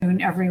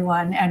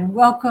everyone, and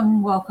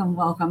welcome, welcome,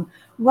 welcome.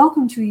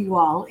 Welcome to you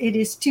all. It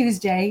is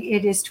Tuesday.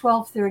 It is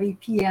 12:30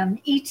 p.m.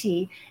 ET,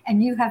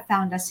 and you have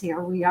found us here,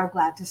 we are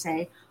glad to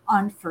say,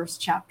 on First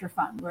Chapter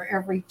Fun, where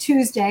every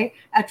Tuesday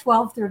at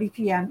 12:30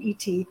 p.m.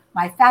 ET,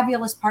 my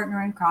fabulous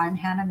partner in crime,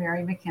 Hannah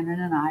Mary McKinnon,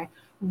 and I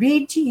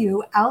read to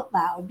you out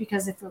loud,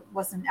 because if it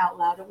wasn't out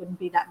loud, it wouldn't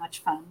be that much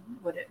fun,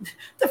 would it?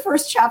 The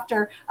first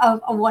chapter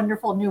of a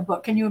wonderful new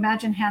book. Can you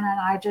imagine Hannah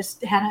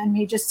and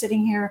me just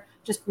sitting here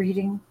just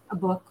reading a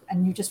book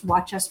and you just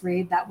watch us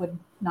read? That would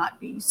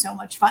not be so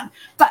much fun.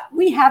 But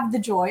we have the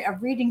joy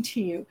of reading to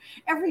you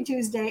every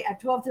Tuesday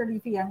at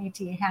 12:30 p.m. ET.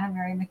 Hannah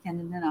Mary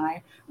McKinnon and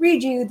I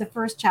read you the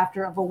first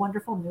chapter of a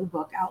wonderful new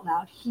book out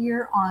loud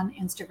here on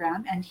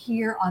Instagram and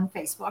here on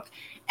Facebook.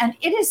 And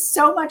it is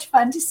so much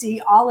fun to see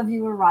all of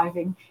you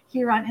arriving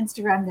here on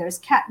Instagram. There's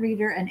Cat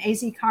Reader and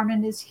AZ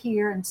Carmen is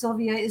here and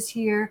Sylvia is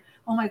here.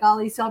 Oh my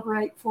golly,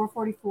 Celebrate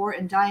 444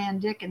 and Diane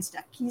Dick and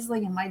Steph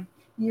Keesley and my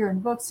Year in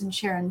Books and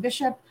Sharon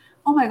Bishop.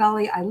 Oh my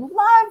golly, I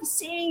love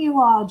seeing you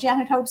all.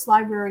 Janet Hope's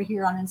Library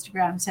here on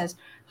Instagram says,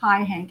 hi,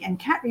 Hank. And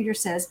Cat Reader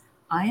says,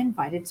 I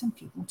invited some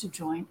people to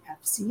join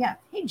FCF.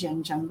 Hey,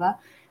 Jen Jumba.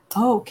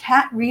 Oh,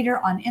 Cat Reader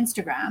on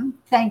Instagram,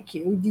 thank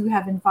you. You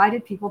have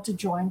invited people to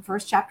join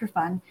First Chapter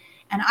Fun.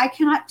 And I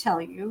cannot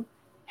tell you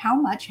how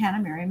much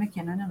Hannah Mary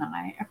McKinnon and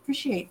I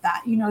appreciate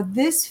that. You know,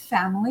 this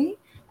family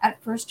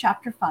at First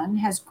Chapter Fun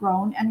has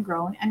grown and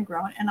grown and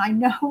grown. And I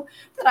know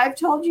that I've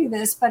told you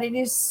this, but it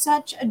is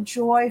such a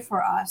joy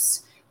for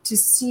us to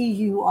see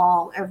you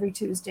all every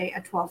Tuesday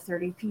at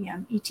 12:30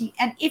 p.m. ET.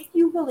 And if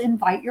you will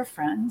invite your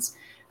friends,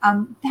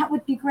 that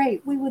would be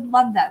great. We would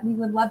love that. We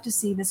would love to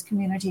see this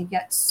community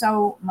get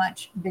so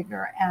much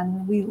bigger.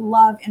 And we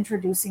love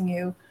introducing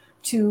you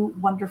to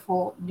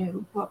wonderful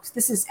new books.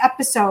 This is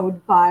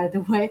episode, by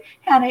the way.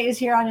 Hannah is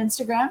here on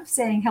Instagram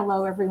saying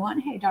hello, everyone.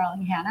 Hey,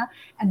 darling Hannah.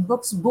 And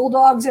Books,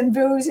 Bulldogs, and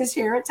Booze is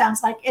here. It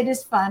sounds like it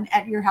is fun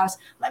at your house.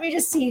 Let me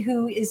just see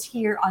who is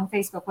here on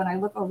Facebook. When I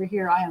look over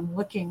here, I am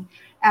looking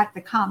at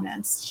the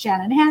comments.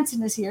 Shannon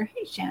Hansen is here.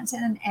 Hey, Shannon.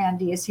 And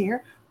Andy is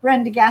here.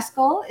 Brenda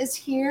Gaskell is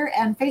here.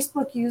 And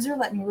Facebook user,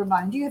 let me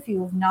remind you, if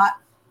you have not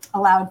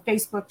allowed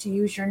Facebook to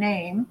use your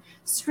name,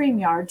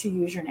 StreamYard to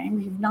use your name.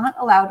 If you've not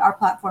allowed our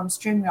platform,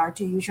 StreamYard,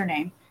 to use your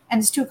name, and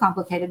it's too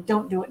complicated,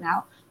 don't do it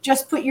now.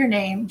 Just put your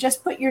name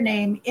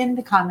in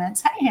the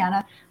comments. Hi,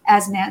 Hannah,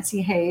 as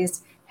Nancy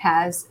Hayes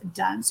has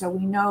done. So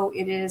we know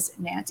it is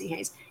Nancy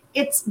Hayes.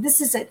 This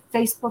is a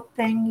Facebook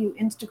thing. You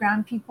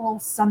Instagram people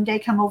someday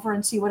come over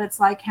and see what it's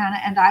like.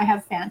 Hannah and I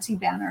have fancy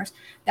banners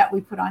that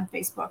we put on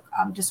Facebook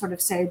to sort of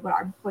say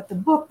what the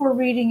book we're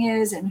reading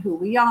is and who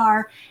we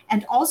are,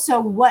 and also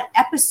what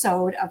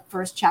episode of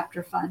First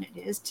Chapter Fun it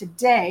is.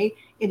 Today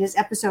it is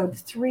episode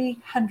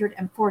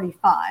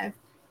 345,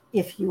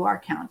 if you are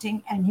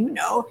counting, and you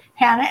know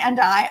Hannah and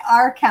I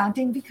are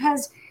counting,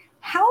 because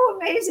how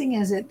amazing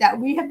is it that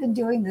we have been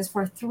doing this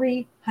for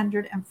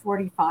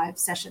 345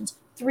 sessions,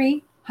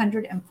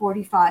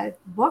 345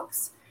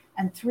 books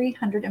and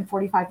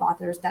 345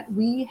 authors that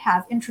we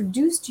have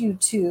introduced you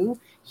to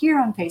here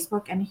on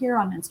Facebook and here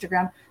on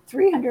Instagram.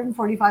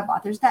 345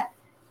 authors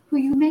who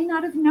you may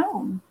not have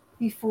known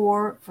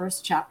before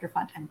First Chapter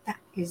Fun. And that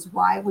is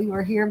why we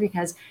were here,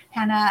 because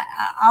Hannah,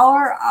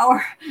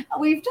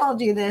 we've told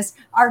you this,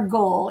 our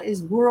goal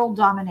is world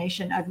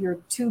domination of your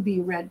to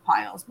be read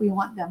piles. We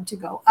want them to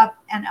go up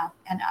and up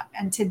and up.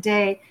 And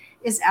today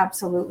is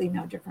absolutely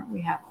no different.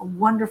 We have a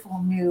wonderful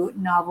new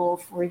novel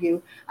for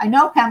you. I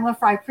know Pamela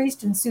Fry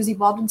Priest and Susie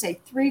Baldwin say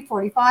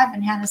 345,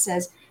 and Hannah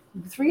says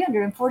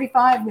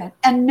 345,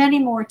 and many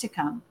more to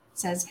come,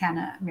 says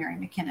Hannah Mary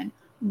McKinnon.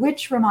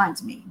 Which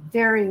reminds me,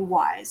 very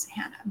wise,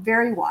 Hannah,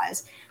 very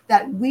wise,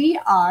 that we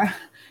are,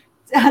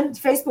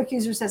 Facebook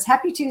user says,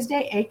 Happy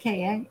Tuesday,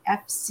 aka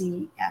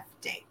FCF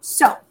Day.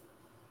 So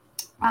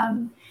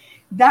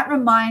that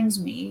reminds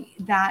me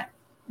that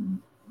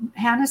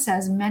Hannah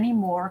says many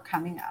more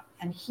coming up.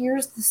 And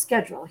here's the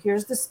schedule.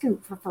 Here's the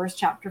scoop for First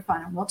Chapter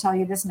Fun. And we'll tell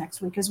you this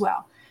next week as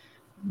well.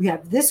 We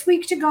have this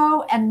week to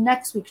go and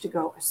next week to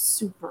go. A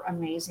super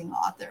amazing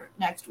author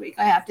next week,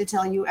 I have to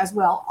tell you as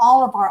well.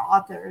 All of our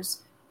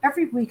authors,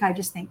 every week I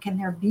just think, can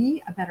there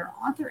be a better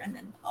author? And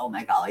then, oh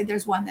my golly,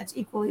 there's one that's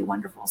equally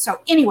wonderful.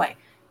 So anyway,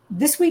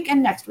 this week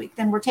and next week,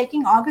 then we're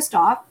taking August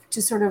off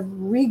to sort of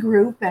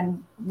regroup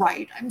and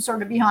write. I'm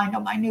sort of behind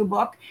on my new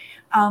book.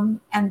 And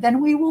then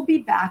we will be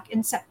back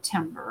in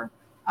September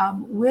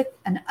with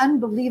an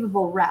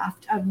unbelievable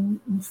raft of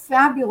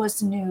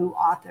fabulous new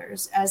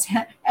authors, as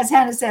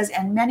Hannah says,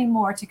 and many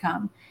more to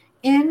come,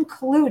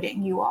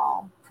 including, you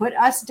all, put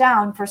us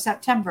down for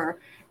September,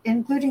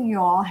 including you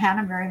all,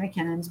 Hannah Mary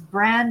McKinnon's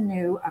brand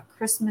new A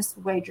Christmas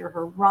Wager.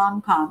 Her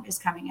rom-com is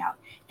coming out.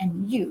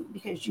 And you,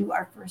 because you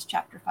are First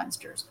Chapter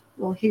Funsters,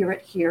 will hear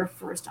it here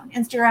first on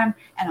Instagram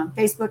and on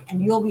Facebook,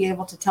 and you'll be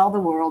able to tell the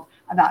world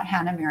about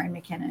Hannah Mary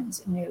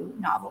McKinnon's new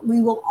novel. We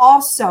will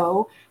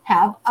also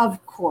have,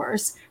 of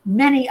course,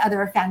 many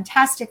other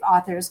fantastic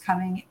authors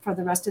coming for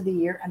the rest of the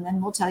year, and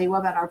then we'll tell you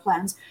about our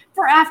plans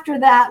for after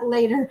that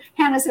later.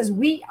 Hannah says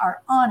we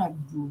are on a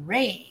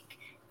break.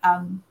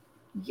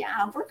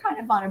 Yeah, we're kind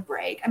of on a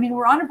break. I mean,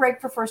 we're on a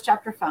break for First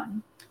Chapter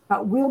Fun,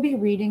 but we'll be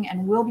reading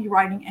and we'll be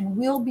writing and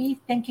we'll be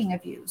thinking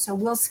of you. So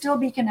we'll still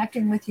be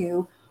connecting with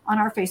you on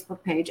our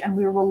Facebook page, and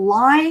we're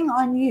relying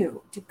on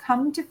you to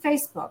come to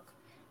Facebook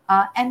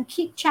and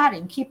keep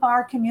chatting, keep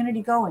our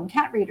community going.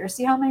 Cat Reader,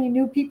 see how many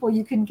new people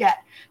you can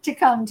get to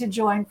come to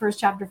join First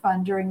Chapter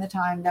Fun during the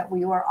time that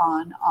we were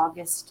on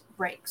August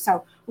break.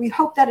 So we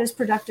hope that is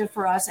productive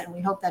for us, and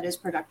we hope that is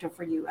productive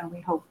for you, and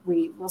we hope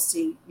we will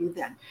see you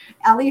then.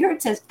 Allie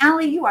Hurd says,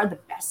 Allie, you are the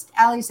best.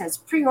 Allie says,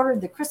 pre-ordered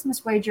the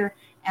Christmas wager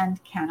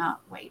and cannot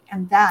wait.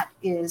 And that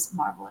is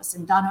marvelous.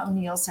 And Donna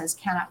O'Neill says,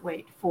 cannot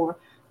wait for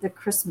the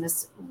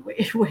Christmas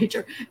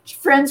wager.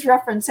 Friends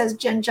Reference says,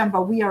 Jen Jumbo,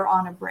 we are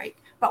on a break.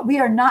 But we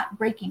are not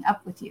breaking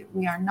up with you.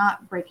 We are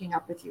not breaking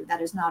up with you. That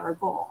is not our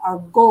goal. Our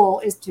goal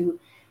is to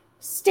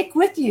stick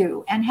with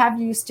you and have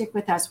you stick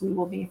with us. We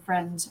will be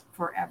friends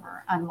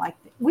forever. Unlike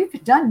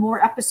we've done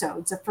more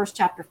episodes of First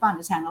Chapter Fun,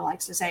 as Hannah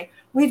likes to say.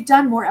 We've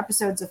done more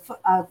episodes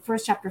of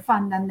First Chapter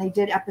Fun than they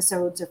did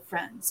episodes of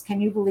Friends.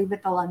 Can you believe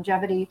it? The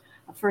longevity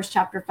of First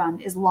Chapter Fun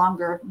is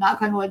longer,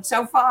 knock on wood,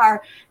 so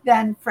far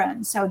than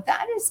Friends. So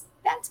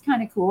that's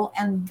kind of cool,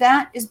 and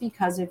that is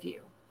because of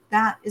you.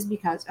 That is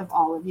because of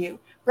all of you.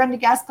 Brenda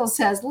Gaskell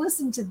says,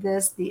 listen to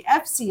this. The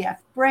FCF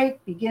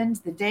break begins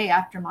the day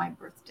after my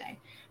birthday.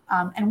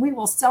 And we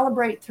will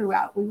celebrate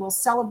throughout. We will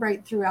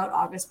celebrate throughout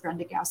August,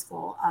 Brenda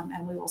Gaskell,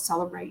 and we will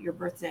celebrate your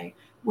birthday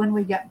when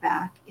we get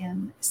back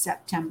in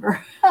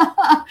September.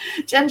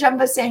 Jen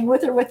Jumba saying,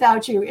 with or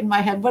without you, in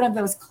my head, one of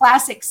those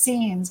classic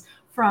scenes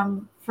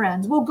from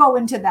Friends. We'll go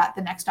into that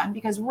the next time,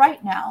 because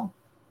right now,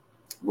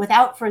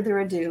 without further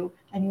ado,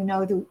 and you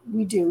know that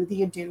we do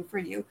the ado for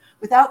you.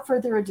 Without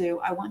further ado,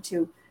 I want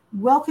to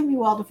welcome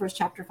you all to First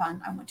Chapter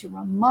Fun. I want to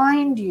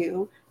remind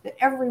you that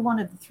every one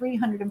of the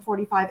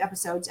 345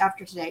 episodes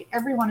after today,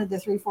 every one of the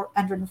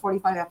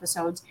 345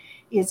 episodes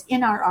is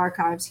in our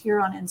archives here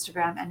on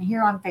Instagram and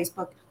here on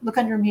Facebook. Look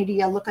under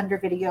media, look under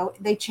video.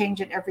 They change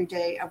it every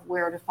day of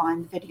where to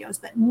find the videos.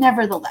 But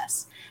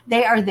nevertheless,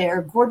 they are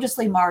there,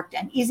 gorgeously marked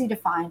and easy to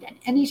find. And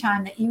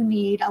anytime that you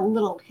need a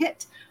little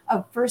hit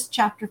of First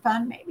Chapter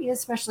Fun, maybe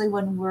especially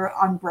when we're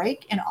on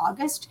break in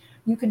August,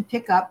 you can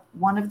pick up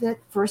one of the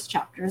first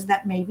chapters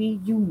that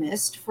maybe you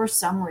missed for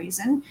some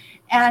reason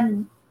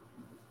and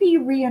be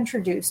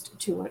reintroduced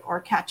to it or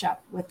catch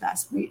up with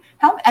us.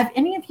 Have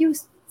any of you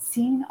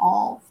seen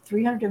all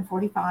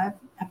 345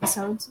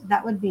 episodes?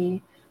 That would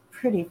be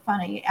pretty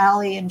funny.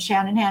 Allie and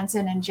Shannon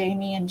Hansen and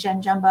Jamie and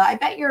Jen Jumba. I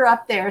bet you're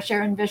up there,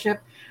 Sharon Bishop,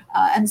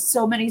 and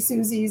so many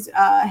Susies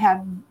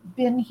have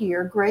been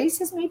here. Grace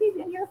has maybe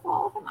been here for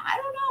all of them. I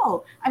don't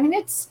know. I mean,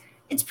 it's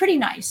pretty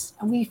nice,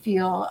 we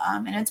feel,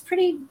 and it's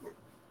pretty,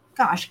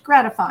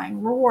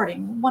 gratifying,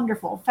 rewarding,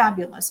 wonderful,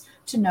 fabulous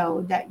to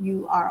know that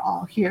you are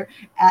all here.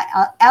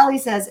 Allie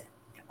says,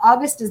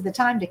 August is the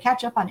time to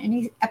catch up on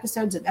any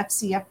episodes of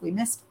FCF we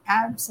missed.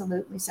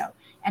 Absolutely so.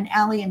 And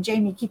Allie and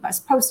Jamie keep us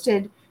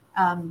posted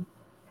on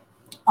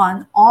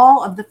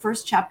all of the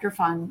First Chapter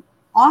Fun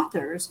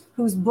authors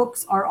whose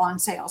books are on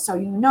sale. So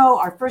you know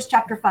our First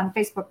Chapter Fun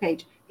Facebook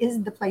page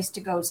is the place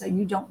to go so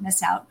you don't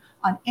miss out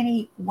on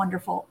any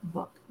wonderful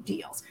book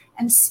deals.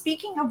 And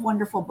speaking of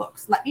wonderful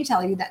books, let me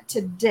tell you that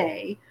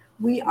today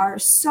we are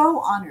so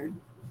honored.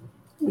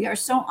 We are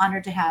so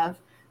honored to have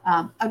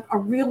a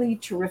really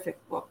terrific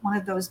book, one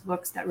of those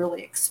books that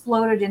really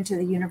exploded into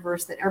the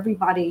universe that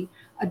everybody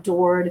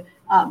adored.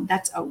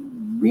 That's a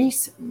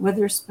Reese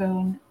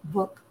Witherspoon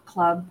book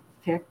club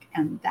pick,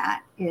 and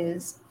that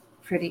is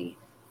pretty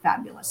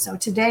fabulous. So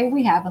today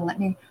we have, and let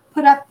me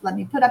put up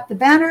the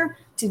banner.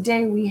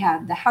 Today we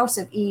have The House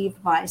of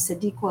Eve by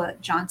Sadeqa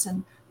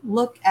Johnson.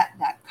 Look at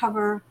that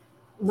cover.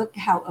 Look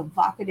how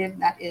evocative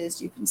that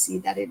is. You can see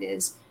that it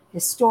is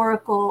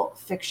historical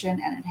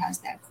fiction, and it has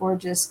that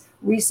gorgeous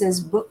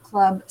Reese's book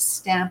club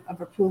stamp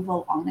of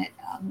approval on it.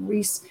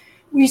 Reese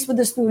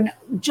Witherspoon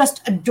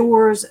just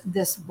adores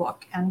this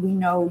book, and we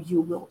know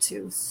you will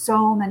too.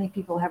 So many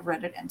people have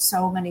read it, and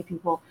so many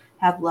people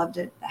have loved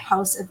it. The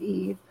House of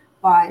Eve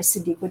by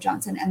Sadeqa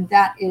Johnson, and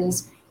that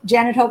is,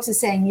 Janet Hopes is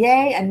saying,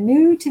 yay, a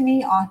new to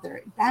me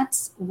author.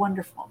 That's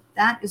wonderful.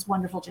 That is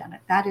wonderful,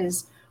 Janet. That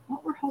is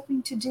what we're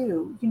hoping to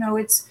do. You know,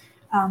 it's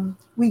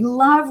we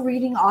love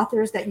reading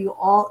authors that you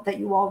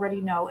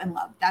already know and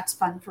love. That's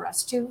fun for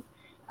us too.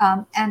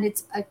 And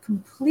it's a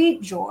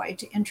complete joy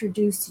to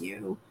introduce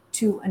you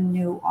to a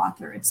new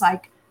author. It's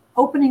like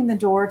opening the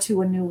door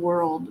to a new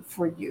world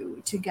for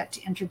you, to get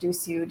to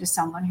introduce you to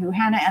someone who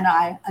Hannah and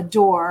I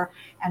adore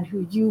and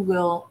who you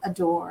will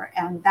adore.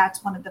 And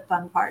that's one of the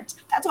fun parts.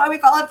 That's why we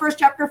call it First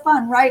Chapter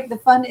Fun, right? The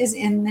fun is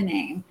in the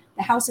name.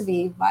 The House of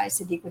Eve by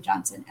Sadeqa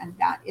Johnson. And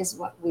that is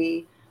what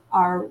we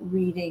are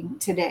reading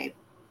today.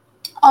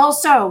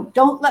 Also,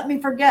 don't let me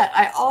forget,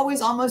 I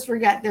always almost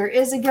forget, there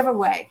is a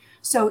giveaway.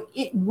 So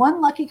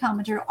one lucky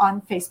commenter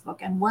on Facebook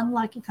and one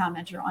lucky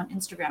commenter on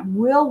Instagram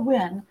will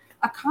win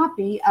a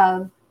copy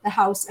of The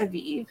House of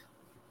Eve.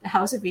 The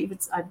House of Eve,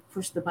 I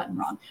pushed the button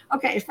wrong.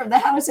 Okay, from The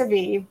House of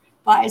Eve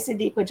by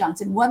Sadeqa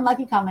Johnson. One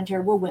lucky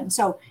commenter will win.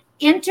 So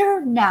Enter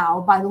now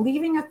by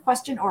leaving a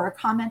question or a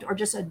comment or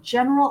just a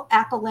general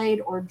accolade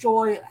or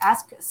joy.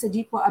 Ask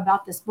Sadeqa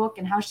about this book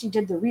and how she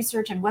did the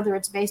research and whether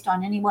it's based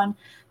on anyone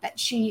that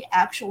she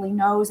actually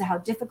knows, how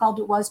difficult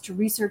it was to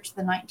research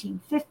the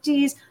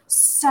 1950s.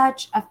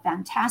 Such a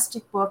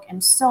fantastic book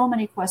and so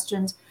many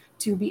questions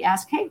to be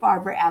asked. Hey,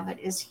 Barbara Abbott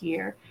is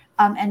here.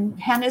 And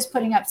Hannah is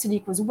putting up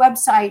Sadeqa's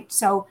website.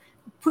 So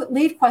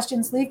leave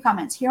questions, leave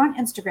comments here on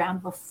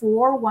Instagram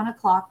before 1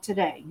 o'clock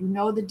today. You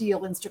know the deal,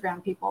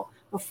 Instagram people.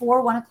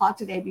 Before 1 o'clock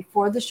today,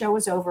 before the show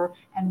is over,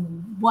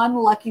 and one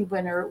lucky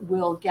winner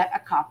will get a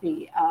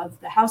copy of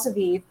The House of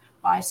Eve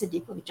by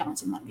Sadeqa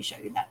Johnson. Let me show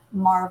you that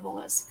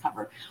marvelous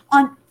cover.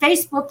 On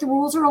Facebook, the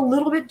rules are a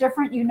little bit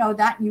different. You know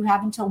that. You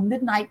have until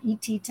midnight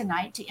ET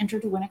tonight to enter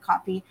to win a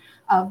copy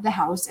of The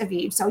House of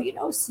Eve. So, you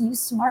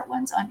smart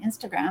ones on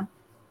Instagram.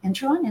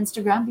 Enter on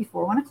Instagram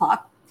before 1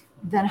 o'clock.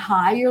 Then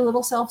hie your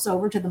little selves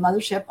over to the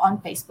mothership on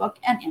Facebook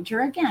and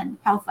enter again.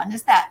 How fun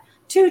is that?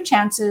 2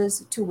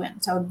 chances to win.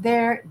 So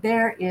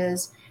there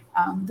is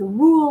the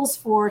rules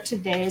for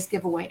today's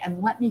giveaway.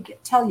 And let me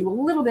tell you a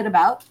little bit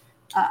about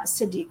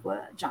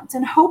Sadeqa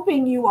Johnson.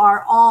 Hoping you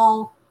are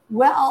all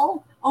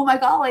well. Oh my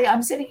golly,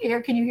 I'm sitting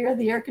here. Can you hear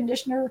the air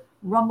conditioner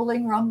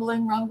rumbling?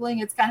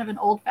 It's kind of an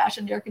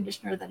old-fashioned air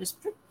conditioner that is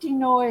pretty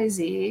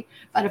noisy.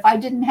 But if I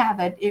didn't have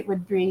it, it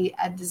would be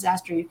a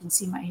disaster. You can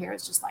see my hair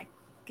is just like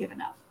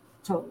given up.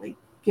 Totally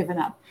given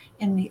up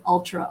in the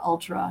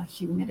ultra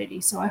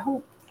humidity. So I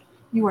hope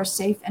you are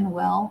safe and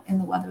well in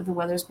the weather. The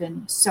weather's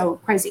been so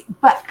crazy.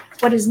 But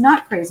what is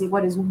not crazy,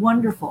 what is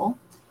wonderful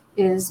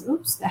is,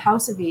 The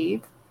House of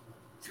Eve.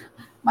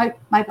 My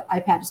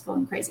iPad is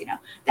going crazy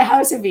now. The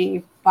House of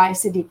Eve by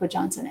Sadeqa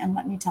Johnson. And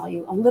let me tell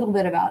you a little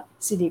bit about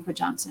Sadeqa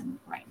Johnson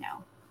right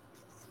now.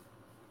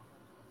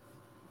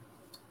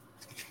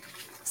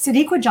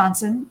 Sadeqa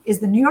Johnson is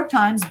the New York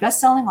Times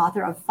bestselling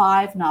author of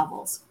 5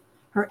 novels.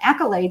 Her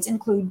accolades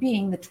include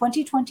being the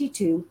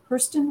 2022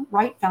 Hurston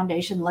Wright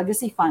Foundation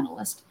Legacy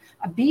Finalist,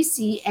 a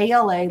BC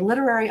ALA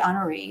Literary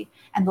Honoree,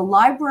 and the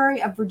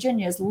Library of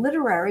Virginia's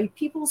Literary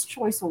People's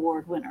Choice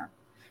Award winner.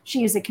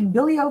 She is a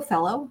Combilio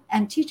Fellow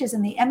and teaches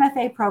in the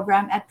MFA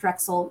program at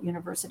Drexel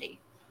University.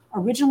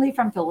 Originally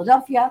from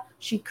Philadelphia,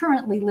 she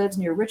currently lives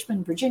near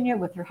Richmond, Virginia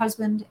with her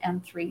husband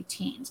and 3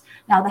 teens.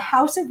 Now, The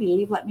House of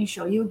Eve, let me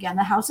show you again.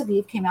 The House of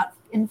Eve came out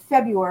in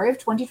February of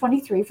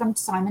 2023 from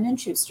Simon &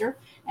 Schuster,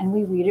 and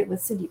we read it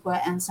with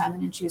Sadeqa and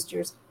Simon &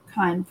 Schuster's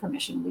kind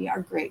permission. We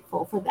are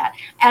grateful for that.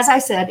 As I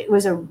said, it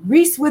was a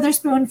Reese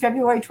Witherspoon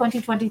February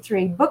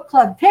 2023 book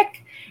club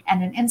pick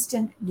and an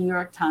instant New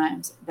York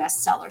Times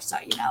bestseller. So,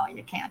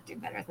 you can't do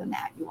better than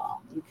that, you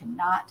all. You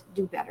cannot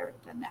do better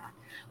than that.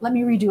 Let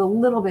me read you a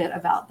little bit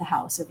about The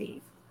House of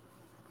Eve.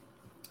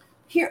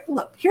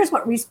 Here's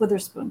what Reese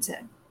Witherspoon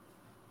said.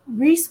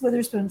 Reese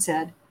Witherspoon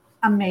said,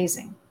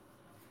 "Amazing.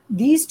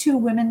 These 2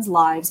 women's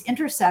lives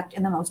intersect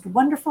in the most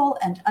wonderful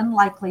and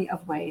unlikely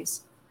of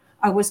ways.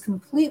 I was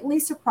completely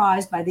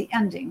surprised by the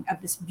ending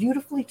of this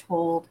beautifully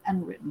told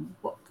and written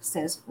book,"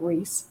 says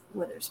Reese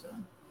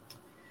Witherspoon.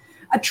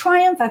 A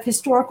triumph of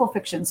historical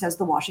fiction, says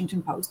the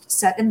Washington Post,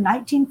 set in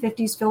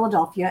 1950s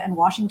Philadelphia and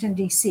Washington,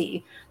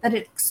 D.C., that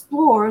it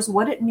explores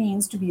what it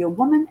means to be a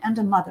woman and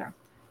a mother,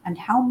 and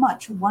how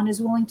much one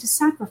is willing to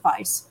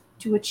sacrifice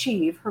to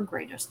achieve her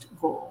greatest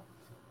goal.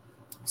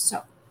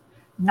 So,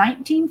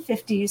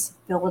 1950s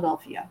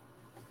Philadelphia.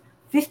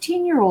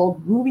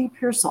 15-year-old Ruby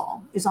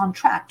Pearsall is on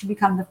track to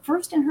become the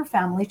first in her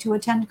family to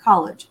attend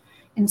college,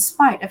 in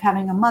spite of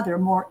having a mother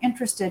more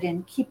interested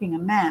in keeping a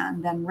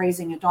man than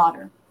raising a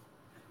daughter.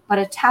 But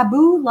a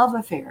taboo love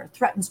affair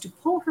threatens to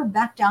pull her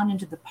back down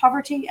into the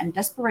poverty and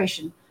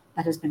desperation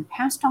that has been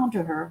passed on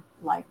to her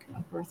like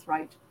a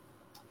birthright.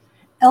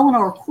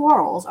 Eleanor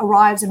Quarles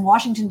arrives in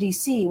Washington,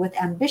 D.C. with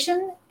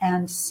ambition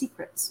and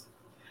secrets.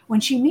 When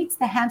she meets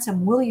the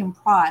handsome William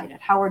Pride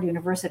at Howard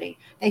University,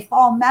 they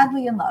fall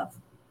madly in love.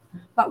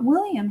 But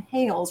William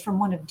hails from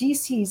one of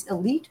D.C.'s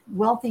elite,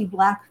 wealthy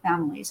Black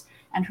families,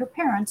 and his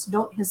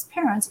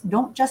parents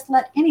don't just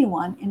let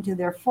anyone into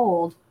their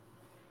fold.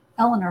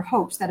 Eleanor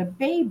hopes that a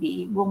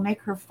baby will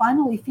make her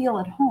finally feel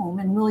at home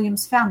in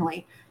William's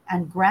family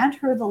and grant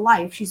her the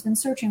life she's been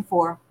searching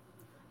for.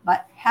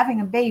 But having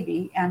a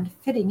baby and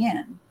fitting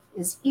in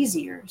is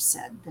easier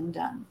said than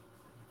done.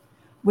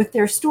 With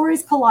their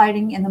stories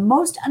colliding in the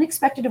most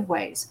unexpected of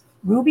ways,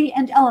 Ruby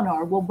and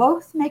Eleanor will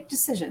both make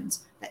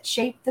decisions that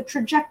shape the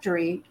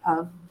trajectory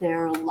of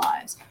their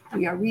lives.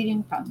 We are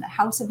reading from The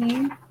House of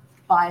Eve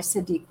by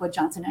Sadeqa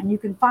Johnson. And you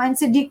can find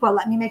Sadeqa,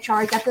 let me make sure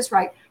I get this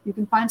right, you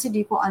can find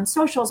Sadeqa on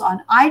socials,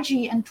 on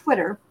IG and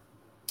Twitter,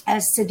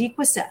 as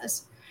Sadeqa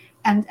says,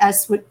 and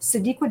as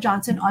Sadeqa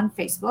Johnson on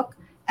Facebook.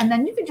 And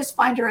then you can just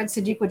find her at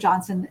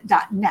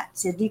sadeqajohnson.net,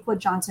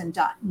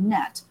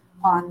 sadeqajohnson.net.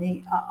 On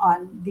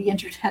the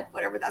internet,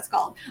 whatever that's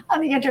called,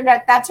 on the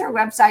internet. That's her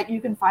website. You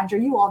can find her.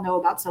 You all know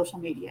about social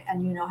media,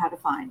 and you know how to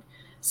find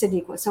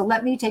Sadeqa. So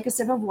let me take a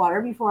sip of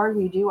water before I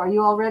read you. Are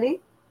you all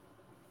ready?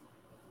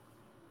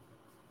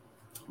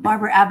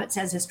 Barbara Abbott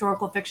says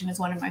historical fiction is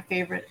one of my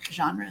favorite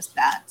genres.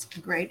 That's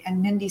great.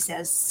 And Mindy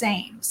says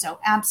same. So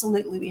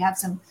absolutely, we have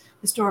some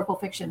historical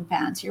fiction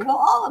fans here. Well,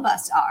 all of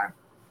us are.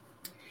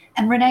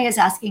 And Renee is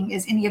asking,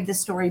 is any of this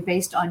story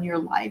based on your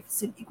life?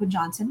 Sadeqa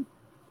Johnson.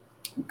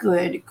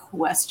 Good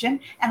question.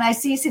 And I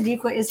see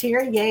Sadeqa is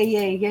here. Yay,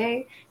 yay,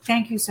 yay.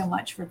 Thank you so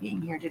much for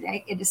being here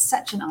today. It is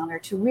such an honor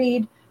to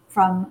read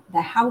from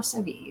The House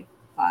of Eve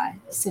by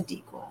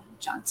Sadeqa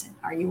Johnson.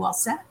 Are you all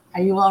set?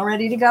 Are you all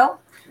ready to go?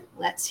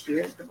 Let's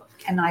hear the book.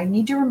 And I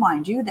need to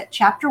remind you that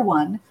chapter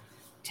 1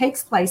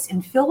 takes place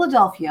in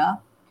Philadelphia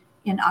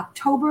in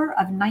October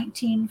of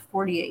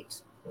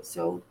 1948.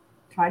 So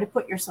try to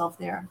put yourself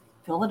there.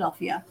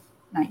 Philadelphia,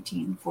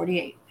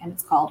 1948. And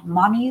it's called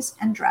Mommies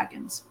and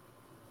Dragons.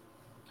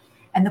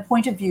 And the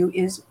point of view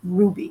is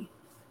Ruby.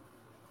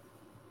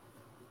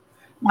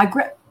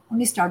 Let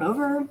me start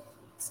over.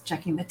 It's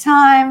checking the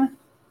time.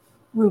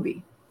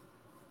 Ruby.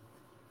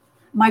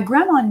 My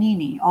grandma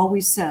Nini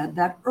always said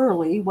that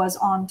early was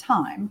on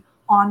time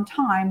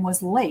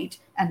was late,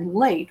 and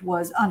late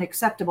was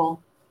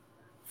unacceptable.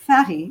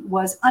 Fatty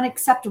was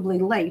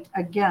unacceptably late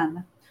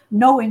again,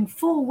 knowing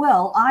full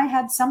well I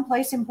had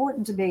someplace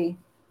important to be.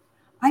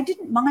 I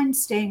didn't mind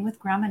staying with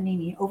Grandma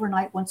Nini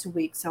overnight once a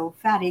week so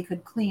Fatty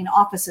could clean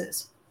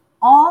offices.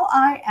 All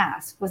I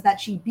asked was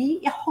that she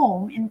be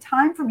home in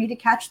time for me to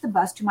catch the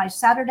bus to my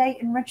Saturday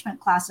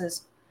enrichment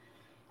classes.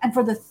 And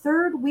for the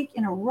third week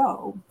in a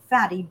row,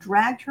 Fatty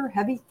dragged her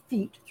heavy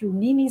feet through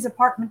Nini's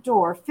apartment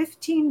door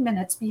 15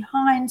 minutes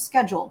behind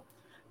schedule,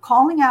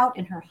 calling out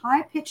in her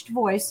high-pitched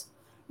voice,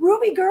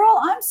 "Ruby girl,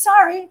 I'm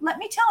sorry. Let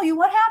me tell you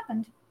what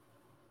happened."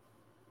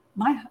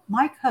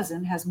 My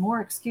cousin has more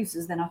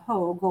excuses than a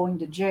hoe going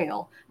to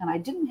jail, and I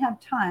didn't have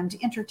time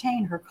to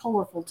entertain her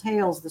colorful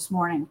tales this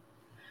morning.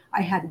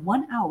 I had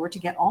 1 hour to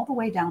get all the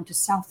way down to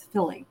South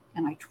Philly,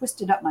 and I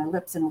twisted up my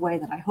lips in a way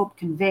that I hope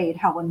conveyed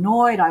how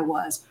annoyed I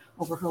was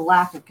over her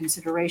lack of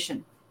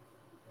consideration.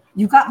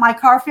 "You got my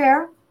car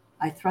fare?"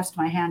 I thrust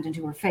my hand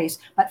into her face,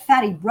 but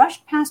Fatty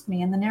brushed past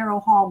me in the narrow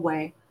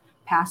hallway,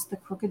 past the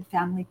crooked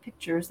family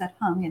pictures that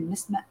hung in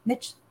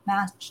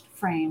mismatched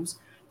frames,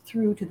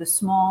 through to the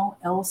small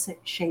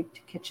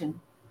L-shaped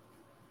kitchen.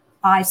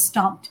 I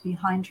stomped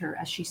behind her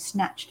as she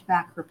snatched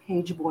back her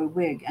page boy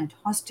wig and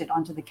tossed it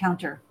onto the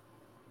counter.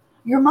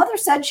 "Your mother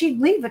said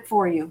she'd leave it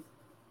for you."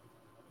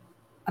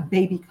 A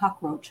baby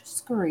cockroach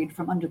scurried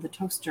from under the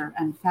toaster,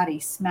 and Fatty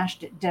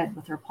smashed it dead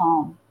with her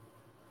palm.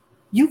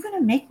 "You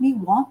gonna make me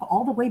walk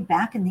all the way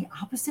back in the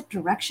opposite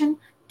direction?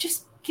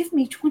 Just give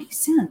me 20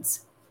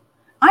 cents.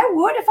 "I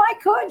would if I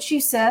could," she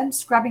said,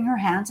 scrubbing her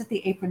hands at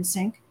the apron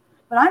sink.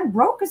 "But I'm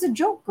broke as a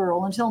joke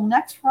girl until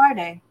next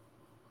Friday."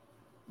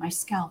 My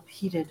scalp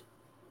heated.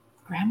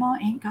 Grandma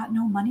ain't got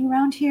no money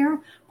round here?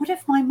 What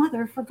if my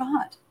mother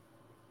forgot?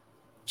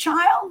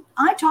 "Child,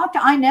 I talked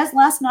to Inez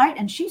last night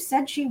and she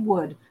said she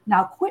would.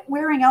 Now quit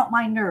wearing out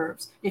my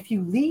nerves. If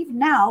you leave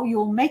now,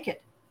 you'll make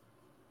it."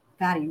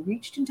 Fatty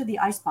reached into the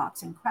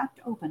icebox and cracked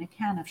open a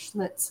can of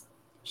Schlitz.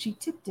 She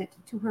tipped it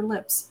to her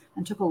lips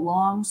and took a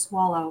long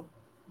swallow,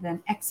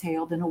 then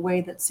exhaled in a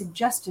way that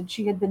suggested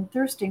she had been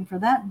thirsting for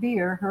that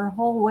beer her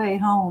whole way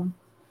home.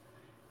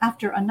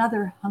 After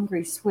another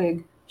hungry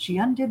swig, she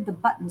undid the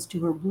buttons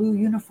to her blue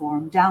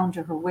uniform down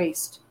to her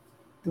waist.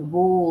 The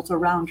rolls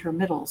around her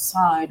middle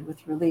sighed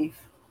with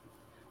relief.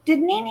 "Did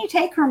Nini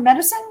take her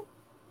medicine?"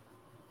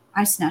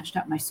 I snatched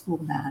up my school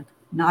bag,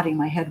 nodding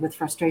my head with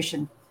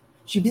frustration.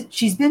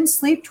 She's been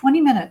asleep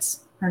 20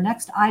 minutes. Her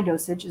next eye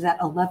dosage is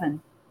at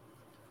 11.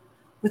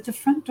 With the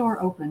front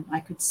door open, I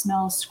could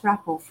smell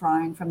scrapple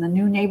frying from the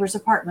new neighbor's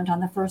apartment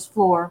on the first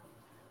floor.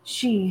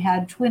 She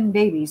had twin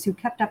babies who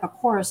kept up a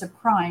chorus of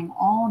crying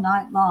all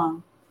night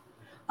long.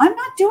 "I'm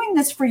not doing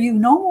this for you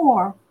no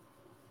more."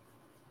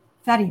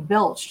 Fatty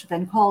belched,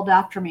 then called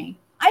after me.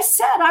 "I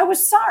said I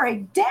was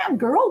sorry. Damn,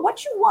 girl,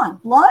 what you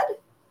want, blood?"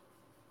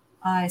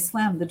 I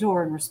slammed the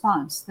door in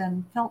response,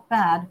 then felt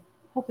bad,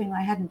 hoping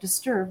I hadn't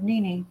disturbed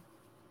Nini.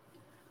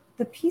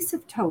 The piece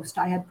of toast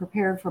I had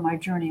prepared for my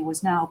journey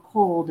was now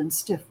cold and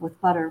stiff with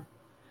butter.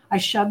 I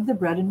shoved the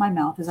bread in my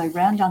mouth as I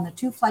ran down the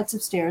 2 flights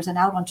of stairs and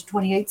out onto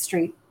 28th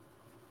Street.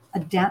 A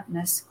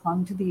dampness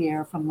clung to the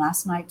air from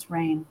last night's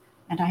rain,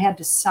 and I had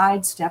to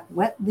sidestep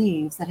wet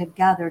leaves that had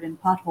gathered in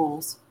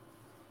potholes.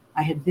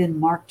 I had been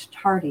marked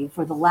tardy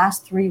for the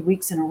last 3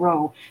 weeks in a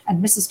row,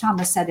 and Mrs.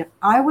 Thomas said if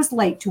I was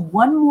late to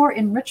one more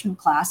enrichment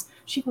class,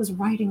 she was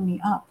writing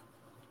me up.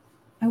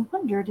 I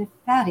wondered if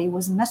Fatty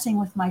was messing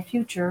with my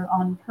future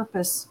on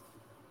purpose.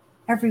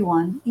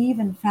 Everyone,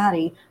 even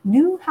Fatty,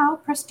 knew how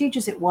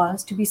prestigious it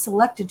was to be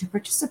selected to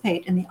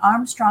participate in the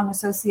Armstrong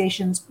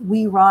Association's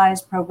We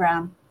Rise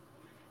program.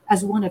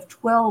 As one of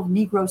 12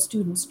 Negro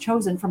students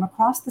chosen from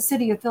across the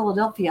city of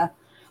Philadelphia,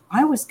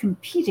 I was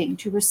competing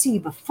to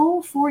receive a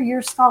full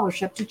 4-year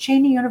scholarship to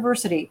Cheney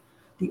University,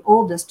 the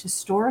oldest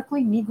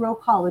historically Negro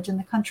college in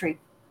the country.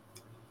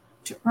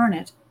 To earn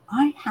it,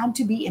 I had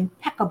to be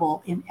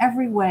impeccable in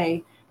every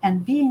way,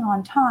 and being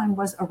on time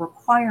was a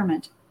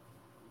requirement.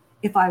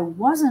 If I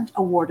wasn't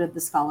awarded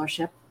the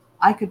scholarship,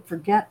 I could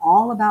forget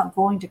all about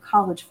going to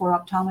college for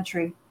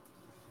optometry.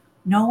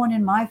 No one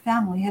in my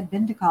family had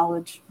been to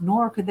college,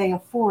 nor could they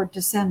afford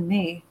to send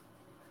me.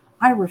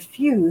 I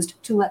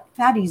refused to let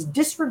Fatty's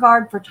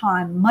disregard for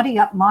time muddy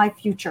up my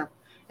future,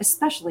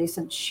 especially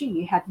since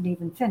she hadn't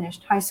even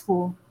finished high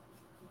school.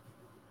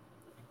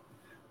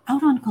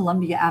 Out on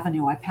Columbia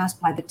Avenue, I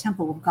passed by the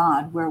Temple of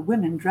God, where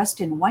women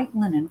dressed in white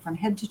linen from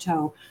head to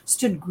toe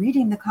stood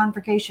greeting the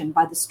congregation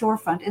by the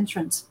storefront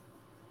entrance.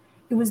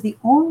 It was the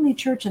only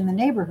church in the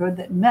neighborhood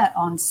that met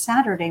on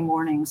Saturday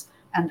mornings,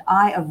 and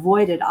I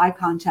avoided eye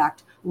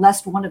contact,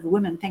 lest one of the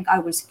women think I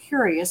was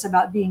curious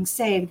about being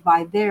saved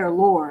by their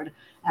Lord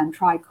and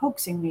try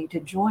coaxing me to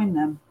join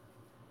them.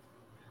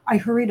 I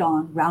hurried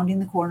on, rounding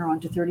the corner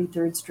onto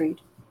 33rd Street.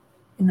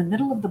 In the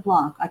middle of the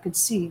block, I could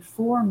see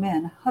 4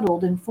 men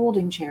huddled in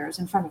folding chairs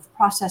in front of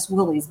Process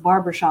Willie's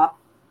barber shop.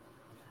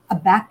 A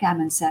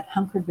backgammon set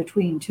hunkered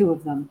between 2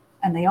 of them,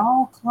 and they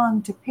all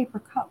clung to paper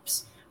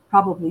cups,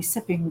 probably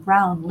sipping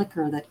brown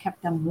liquor that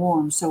kept them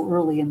warm so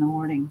early in the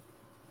morning.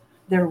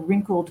 Their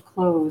wrinkled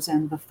clothes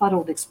and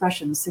befuddled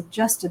expressions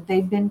suggested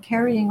they'd been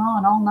carrying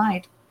on all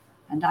night,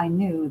 and I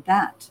knew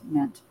that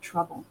meant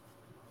trouble.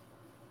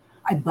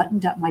 I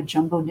buttoned up my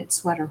jumbo knit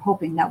sweater,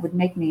 hoping that would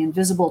make me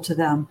invisible to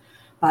them,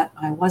 but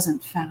I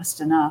wasn't fast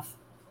enough.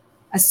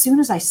 As soon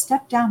as I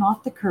stepped down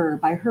off the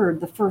curb, I heard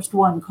the first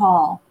one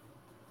call,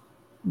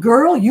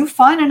 "Girl, you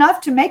fine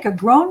enough to make a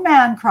grown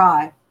man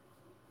cry."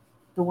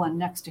 The one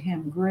next to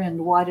him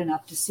grinned wide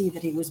enough to see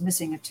that he was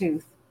missing a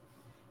tooth.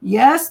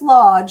 "Yes,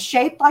 Lord,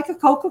 shaped like a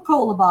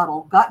Coca-Cola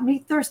bottle. Got me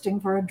thirsting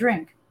for a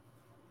drink.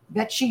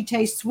 Bet she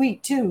tastes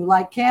sweet, too,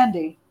 like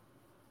candy."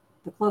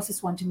 The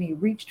closest one to me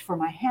reached for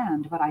my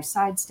hand, but I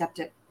sidestepped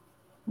it.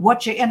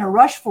 "What you in a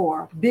rush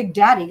for? Big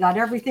Daddy got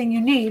everything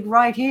you need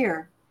right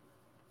here."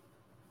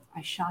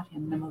 I shot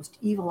him the most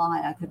evil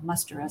eye I could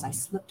muster as I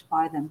slipped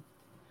by them.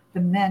 The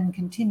men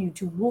continued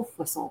to wolf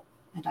whistle,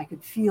 and I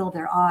could feel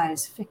their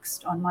eyes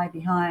fixed on my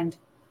behind.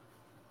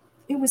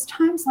 It was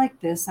times like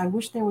this I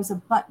wished there was a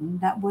button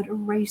that would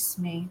erase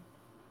me.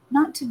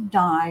 Not to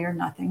die or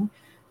nothing,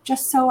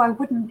 just so I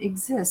wouldn't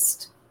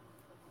exist.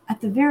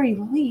 At the very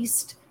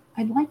least,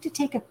 I'd like to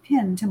take a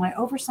pin to my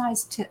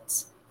oversized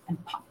tits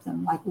and pop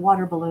them like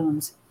water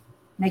balloons,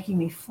 making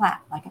me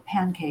flat like a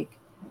pancake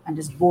and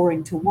as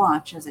boring to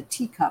watch as a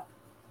teacup.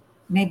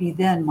 Maybe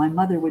then my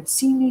mother would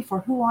see me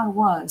for who I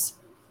was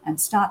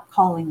and stop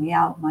calling me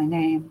out my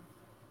name.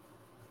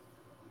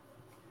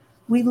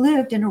 We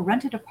lived in a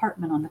rented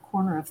apartment on the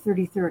corner of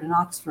 33rd and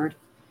Oxford.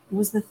 It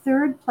was the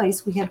 3rd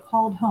place we had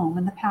called home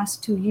in the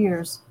past 2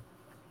 years.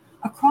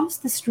 Across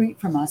the street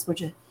from us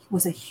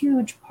was a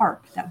huge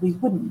park that we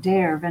wouldn't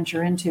dare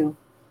venture into.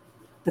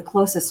 The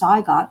closest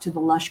I got to the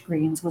lush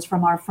greens was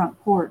from our front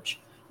porch,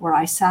 where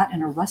I sat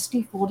in a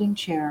rusty folding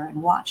chair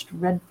and watched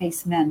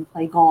red-faced men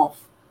play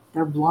golf,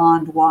 their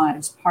blonde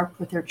wives parked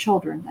with their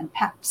children and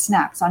packed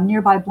snacks on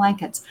nearby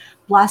blankets,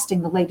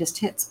 blasting the latest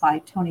hits by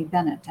Tony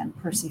Bennett and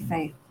Percy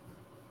Faith.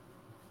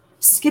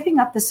 Skipping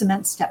up the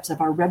cement steps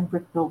of our red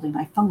brick building,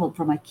 I fumbled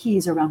for my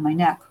keys around my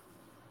neck.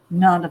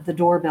 None of the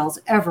doorbells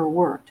ever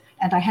worked,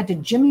 and I had to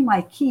jimmy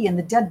my key in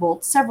the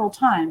deadbolt several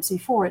times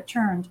before it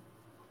turned.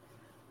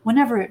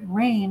 Whenever it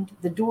rained,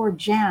 the door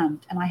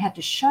jammed, and I had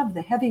to shove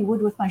the heavy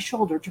wood with my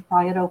shoulder to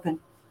pry it open.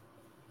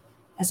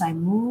 As I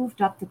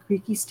moved up the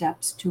creaky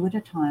steps 2 at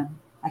a time,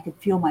 I could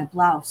feel my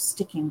blouse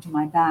sticking to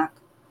my back.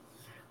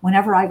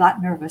 Whenever I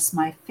got nervous,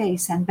 my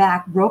face and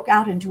back broke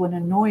out into an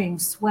annoying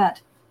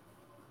sweat.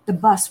 The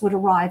bus would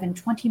arrive in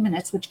 20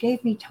 minutes, which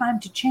gave me time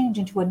to change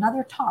into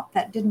another top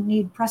that didn't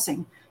need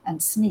pressing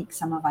and sneak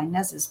some of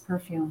Inez's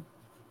perfume.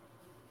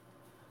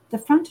 The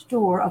front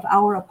door of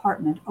our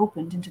apartment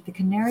opened into the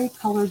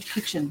canary-colored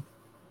kitchen,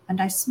 and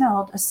I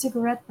smelled a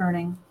cigarette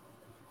burning.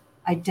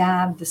 I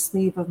dabbed the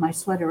sleeve of my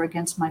sweater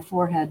against my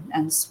forehead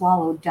and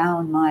swallowed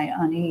down my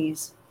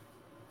unease.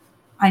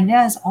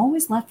 Inez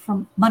always left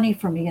money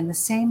for me in the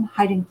same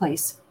hiding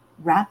place,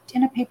 wrapped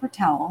in a paper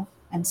towel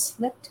and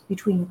slipped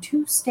between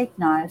 2 steak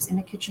knives in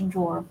a kitchen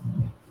drawer.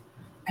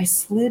 I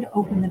slid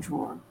open the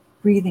drawer,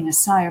 breathing a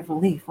sigh of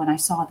relief when I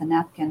saw the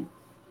napkin.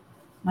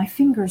 My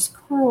fingers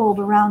curled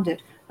around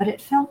it, but it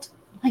felt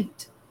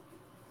light.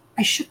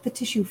 I shook the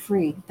tissue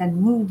free,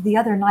 then moved the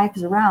other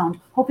knives around,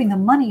 hoping the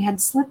money had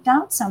slipped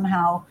out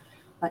somehow,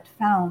 but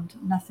found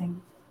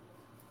nothing.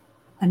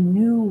 A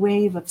new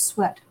wave of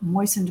sweat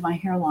moistened my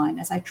hairline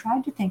as I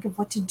tried to think of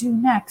what to do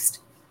next.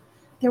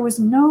 There was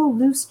no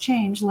loose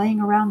change laying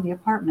around the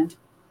apartment.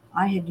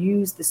 I had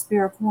used the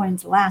spare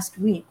coins last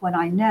week when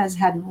Inez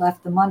hadn't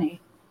left the money.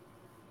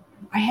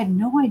 I had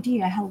no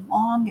idea how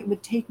long it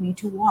would take me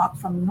to walk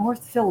from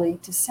North Philly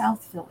to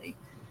South Philly,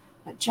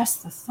 but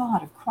just the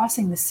thought of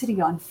crossing the city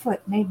on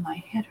foot made my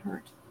head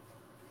hurt.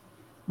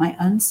 My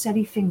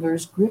unsteady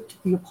fingers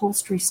gripped the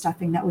upholstery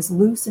stuffing that was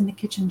loose in the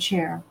kitchen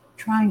chair,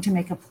 trying to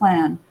make a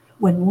plan,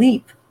 when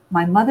Leap,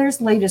 my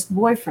mother's latest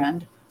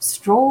boyfriend,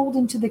 strolled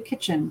into the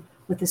kitchen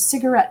with a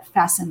cigarette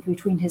fastened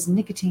between his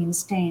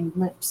nicotine-stained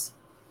lips.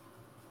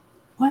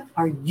 "What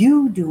are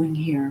you doing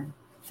here?"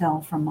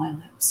 fell from my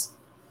lips.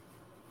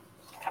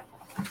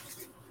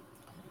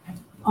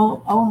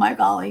 Oh my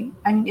golly.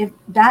 I mean, if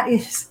that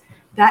is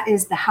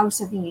the House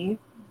of Eve,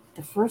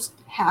 the first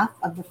half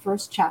of the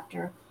first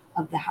chapter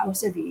of the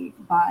House of Eve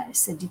by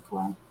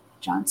Sadeqa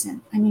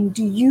Johnson. I mean,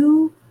 do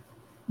you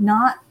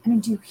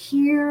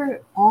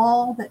hear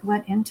all that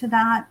went into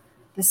that?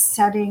 The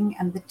setting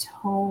and the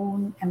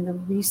tone and the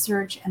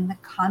research and the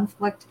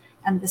conflict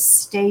and the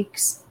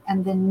stakes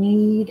and the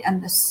need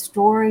and the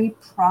story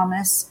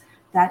promise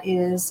that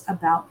is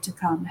about to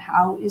come.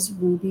 How is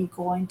Ruby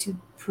going to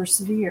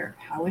persevere?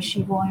 How is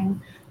she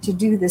going to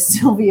do this?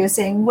 Sylvia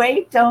saying,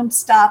 wait, don't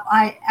stop.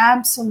 I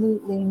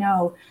absolutely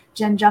know.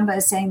 Jen Jumba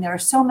is saying there are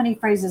so many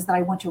phrases that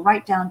I want to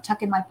write down,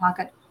 tuck in my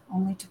pocket,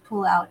 only to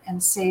pull out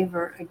and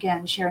savor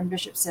again. Sharon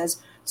Bishop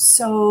says,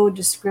 so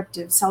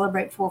descriptive.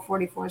 Celebrate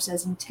 444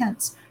 says,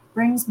 intense.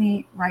 Brings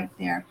me right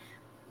there.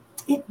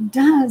 It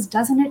does,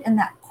 doesn't it? In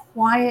that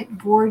quiet,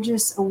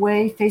 gorgeous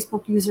way.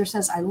 Facebook user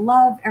says, I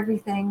love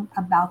everything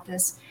about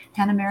this.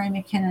 Hannah Mary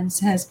McKinnon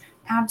says,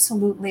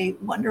 absolutely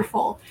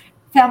wonderful.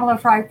 Pamela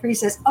Fry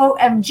Priest says,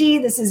 OMG,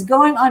 this is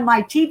going on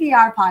my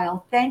TBR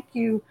pile. Thank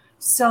you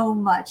so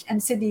much.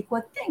 And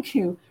Sadeqa, thank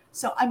you.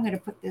 So I'm going to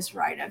put this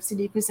right up.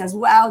 Sadeqa says,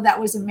 wow, that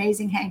was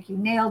amazing, Hank. You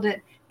nailed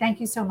it. Thank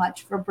you so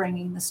much for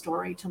bringing the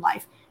story to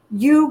life.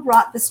 You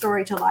brought the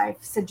story to life,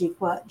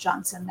 Sadeqa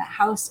Johnson, the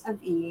House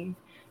of Eve.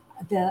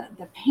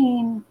 The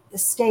pain, the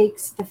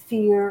stakes, the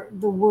fear,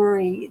 the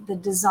worry, the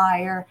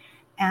desire,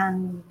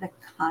 and the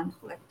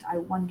conflict. I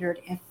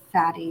wondered if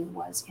Fatty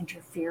was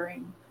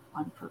interfering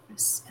on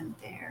purpose. And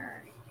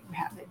there you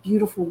have it.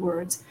 Beautiful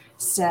words,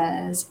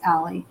 says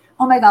Allie.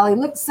 Oh my golly,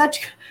 look,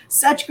 such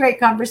great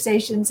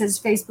conversation, says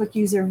Facebook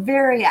user.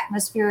 Very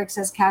atmospheric,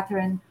 says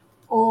Catherine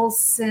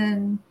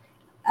Olson.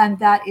 And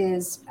that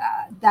is,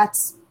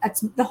 that's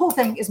the whole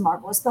thing is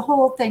marvelous. The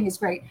whole thing is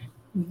great.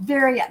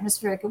 Very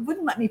atmospheric. It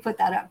wouldn't let me put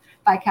that up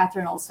by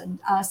Catherine Olson.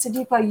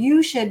 Sadeqa,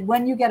 you should,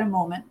 when you get a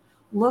moment,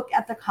 look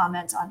at the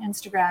comments on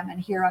Instagram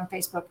and here on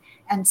Facebook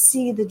and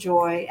see the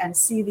joy and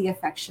see the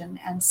affection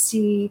and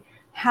see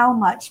how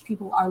much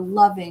people are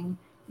loving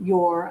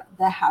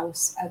The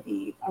House of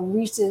Eve, a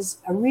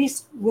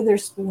Reese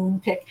Witherspoon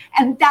pick.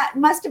 And that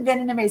must have been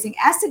an amazing.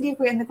 Ask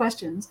Sadeqa in the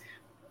questions,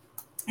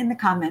 in the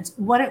comments,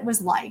 what it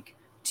was like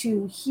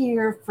to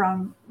hear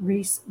from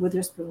Reese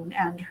Witherspoon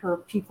and her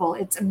people.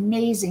 It's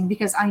amazing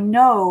because I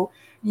know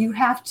you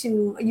have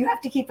to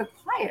keep it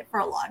quiet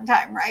for a long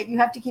time, right? You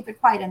have to keep it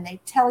quiet, and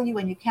they tell you,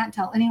 and you can't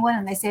tell anyone,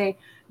 and they say,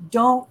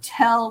 don't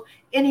tell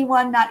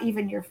anyone, not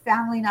even your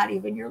family, not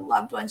even your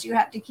loved ones. You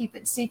have to keep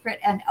it secret.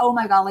 And oh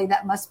my golly,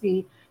 that must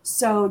be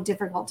so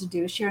difficult to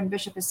do. Sharon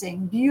Bishop is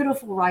saying,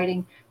 beautiful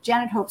writing.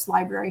 Janet Hope's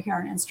Library here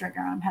on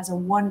Instagram has a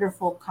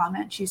wonderful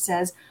comment. She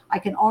says, I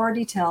can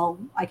already tell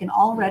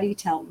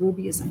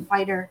Ruby is a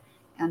fighter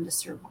and a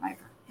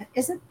survivor.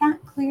 Isn't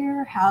that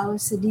clear how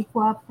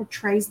Sadeqa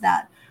portrays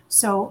that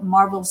so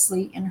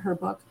marvelously in her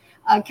book?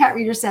 Cat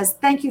Reader says,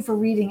 thank you for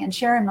reading and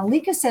sharing.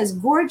 Malika says,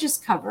 gorgeous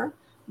cover.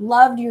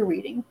 Loved your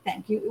reading.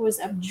 Thank you. It was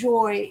a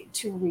joy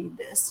to read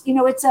this. You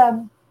know, it's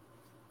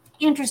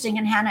interesting,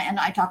 and Hannah and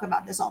I talk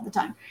about this all the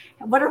time.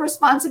 What a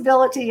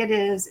responsibility it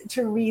is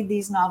to read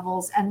these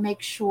novels and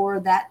make sure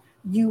that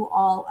you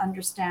all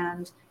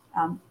understand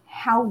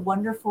how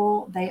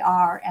wonderful they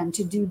are, and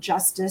to do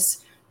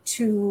justice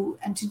to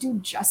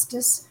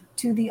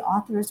the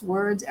author's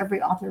words.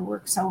 Every author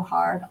works so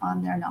hard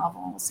on their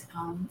novels.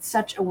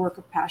 Such a work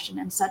of passion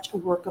and such a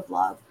work of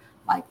love,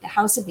 like The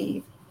House of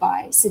Eve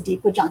by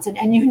Sadeqa Johnson.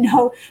 And you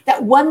know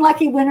that one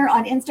lucky winner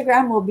on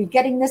Instagram will be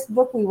getting this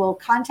book. We will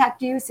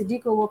contact you.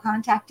 Sadeqa will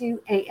contact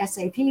you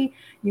ASAP.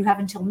 You have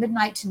until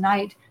midnight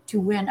tonight to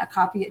win a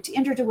copy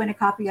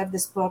of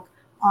this book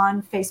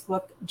on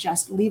Facebook.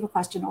 Just leave a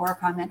question or a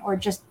comment, or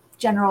just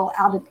general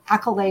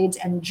accolades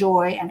and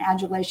joy and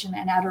adulation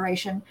and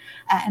adoration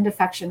and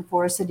affection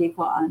for Sadeqa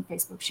on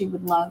Facebook. She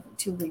would love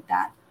to read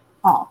that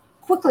all.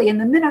 Quickly, in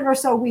the minute or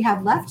so we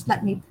have left,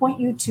 let me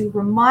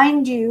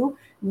remind you,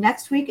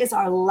 next week is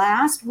our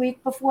last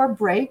week before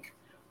break.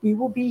 We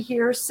will be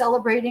here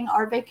celebrating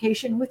our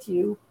vacation with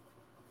you.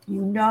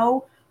 You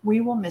know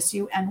we will miss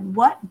you. And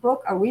what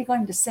book are we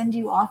going to send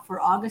you off for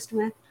August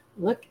with?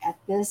 Look at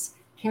this,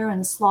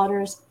 Karen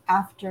Slaughter's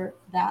After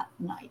That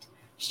Night.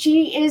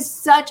 She is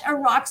such a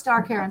rock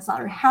star, Karen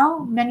Slaughter. How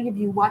many of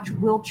you watch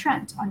Will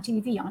Trent on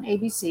TV on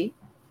ABC?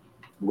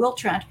 Will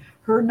Trent,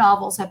 her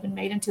novels have been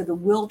made into the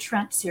Will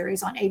Trent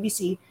series on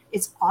ABC.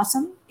 It's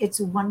awesome. It's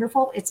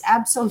wonderful. It's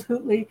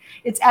absolutely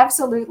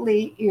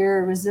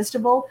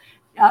irresistible.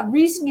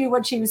 Reese knew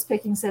what she was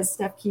picking, says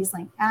Steph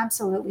Kiesling.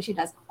 Absolutely, she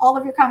does. All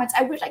of your comments.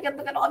 I wish I could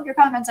look at all of your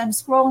comments. I'm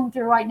scrolling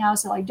through right now,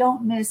 so I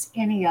don't miss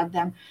any of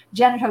them.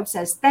 Janet Hope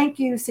says, thank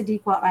you,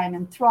 Sadeqa. I am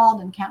enthralled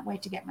and can't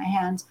wait to get my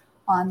hands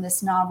on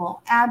this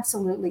novel.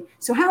 Absolutely.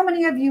 So how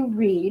many of you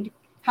read?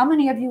 How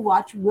many of you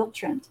watch Will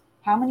Trent?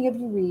 How many of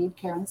you read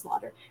Karen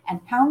Slaughter?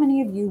 And how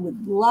many of you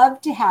would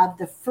love to have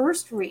the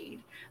first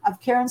read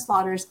of Karen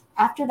Slaughter's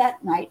After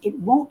That Night? It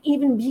won't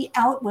even be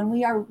out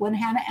when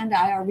Hannah and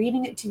I are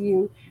reading it to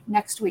you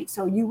next week.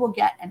 So you will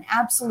get an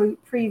absolute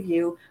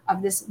preview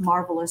of this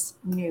marvelous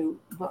new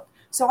book.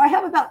 So I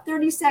have about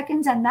 30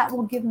 seconds, and that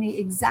will give me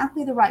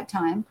exactly the right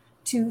time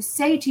to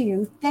say to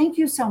you, thank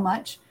you so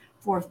much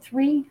for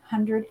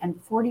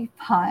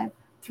 345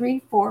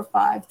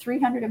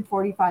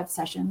 345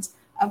 sessions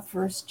of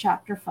First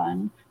Chapter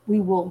Fun. We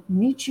will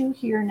meet you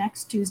here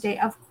next Tuesday,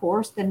 of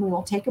course. Then we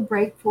will take a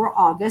break for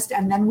August,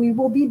 and then we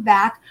will be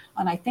back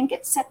on, I think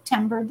it's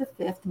September the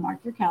 5th. Mark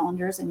your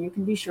calendars, and you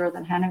can be sure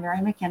that Hannah Mary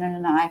McKinnon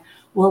and I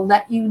will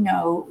let you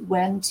know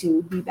when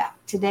to be back.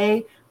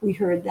 Today, we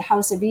heard The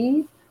House of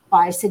Eve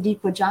by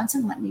Sadeqa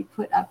Johnson. Let me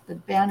put up the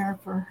banner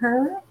for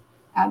her.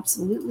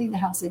 Absolutely, The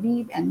House of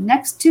Eve. And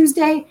next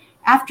Tuesday,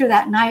 After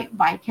That Night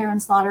by Karen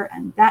Slaughter.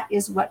 And that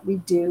is what we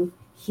do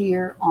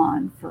here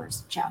on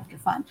First Chapter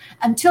Fun.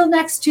 Until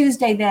next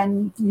Tuesday,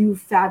 then, you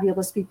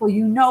fabulous people,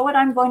 you know what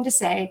I'm going to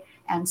say,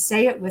 and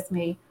say it with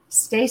me.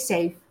 Stay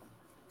safe,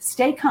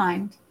 stay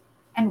kind,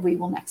 and we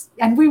will next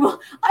time.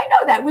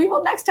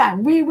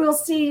 We will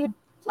see you.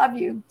 Love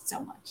you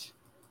so much.